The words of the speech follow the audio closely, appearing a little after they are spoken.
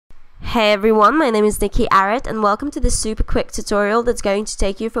Hey everyone, my name is Nikki Arrett and welcome to this super quick tutorial that's going to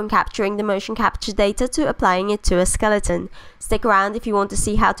take you from capturing the motion capture data to applying it to a skeleton. Stick around if you want to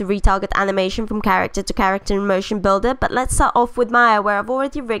see how to retarget animation from character to character in Motion Builder, but let's start off with Maya where I've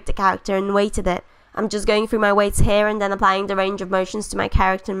already rigged the character and weighted it. I'm just going through my weights here and then applying the range of motions to my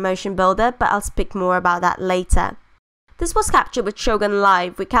character in Motion Builder, but I'll speak more about that later. This was captured with Shogun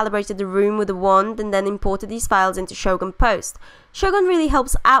Live. We calibrated the room with a wand and then imported these files into Shogun Post. Shogun really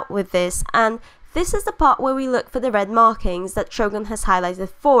helps out with this, and this is the part where we look for the red markings that Shogun has highlighted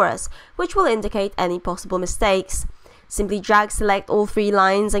for us, which will indicate any possible mistakes. Simply drag select all three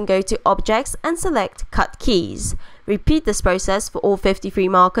lines and go to Objects and select Cut Keys. Repeat this process for all 53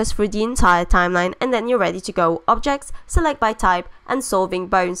 markers through the entire timeline and then you're ready to go Objects, Select by Type and Solving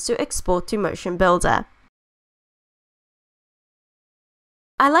Bones to export to Motion Builder.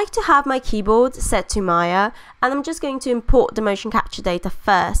 I like to have my keyboard set to Maya and I'm just going to import the motion capture data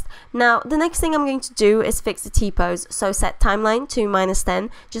first. Now the next thing I'm going to do is fix the T-pose, so set timeline to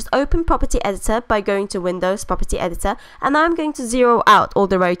 -10, just open property editor by going to Windows property editor, and now I'm going to zero out all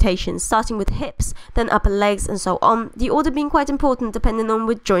the rotations starting with hips, then upper legs and so on, the order being quite important depending on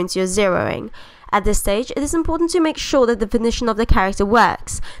which joints you're zeroing. At this stage, it is important to make sure that the definition of the character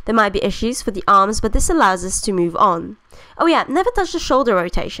works. There might be issues for the arms, but this allows us to move on. Oh yeah, never touch the shoulder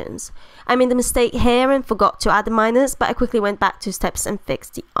rotations. I made a mistake here and forgot to add the minors, but I quickly went back 2 steps and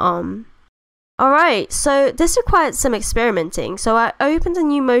fixed the arm. Alright, so this required some experimenting, so I opened a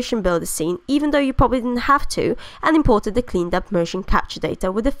new motion builder scene, even though you probably didn't have to, and imported the cleaned up motion capture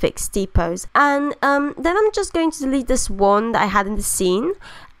data with a fixed T-pose. And then I'm just going to delete this one that I had in the scene.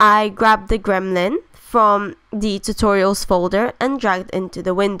 I grabbed the gremlin from the tutorials folder and dragged into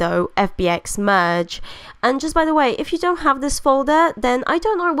the window, FBX merge. And just by the way, if you don't have this folder, then I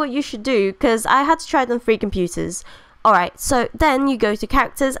don't know what you should do, because I had to try it on 3 computers. Alright, so then you go to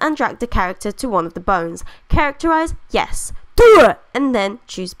characters and drag the character to one of the bones. Characterize, yes, do it! And then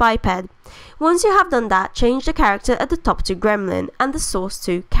choose biped. Once you have done that, change the character at the top to gremlin and the source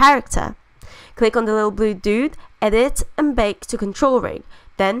to character. Click on the little blue dude, edit and bake to control rig,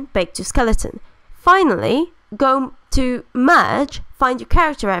 then bake to skeleton. Finally, go to merge, find your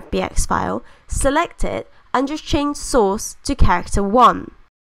character FBX file, select it and just change source to character 1.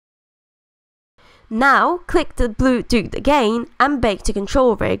 Now, click the blue dude again and bake to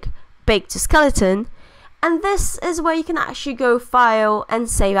control rig, bake to skeleton, and this is where you can actually go file and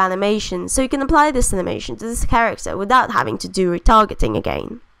save animation, so you can apply this animation to this character without having to do retargeting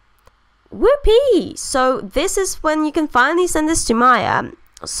again. Whoopee! So this is when you can finally send this to Maya.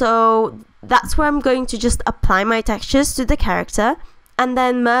 So that's where I'm going to just apply my textures to the character and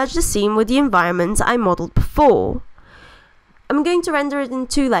then merge the scene with the environment I modeled before. I'm going to render it in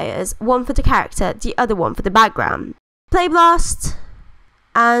 2 layers, one for the character, the other one for the background. Play blast,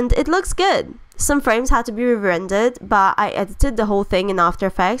 and it looks good. Some frames had to be re-rendered, but I edited the whole thing in After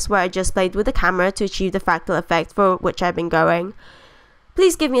Effects where I just played with the camera to achieve the fractal effect for which I've been going.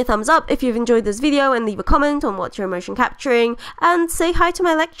 Please give me a thumbs up if you've enjoyed this video and leave a comment on what you're motion capturing, and say hi to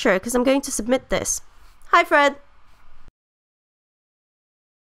my lecturer because I'm going to submit this. Hi Fred!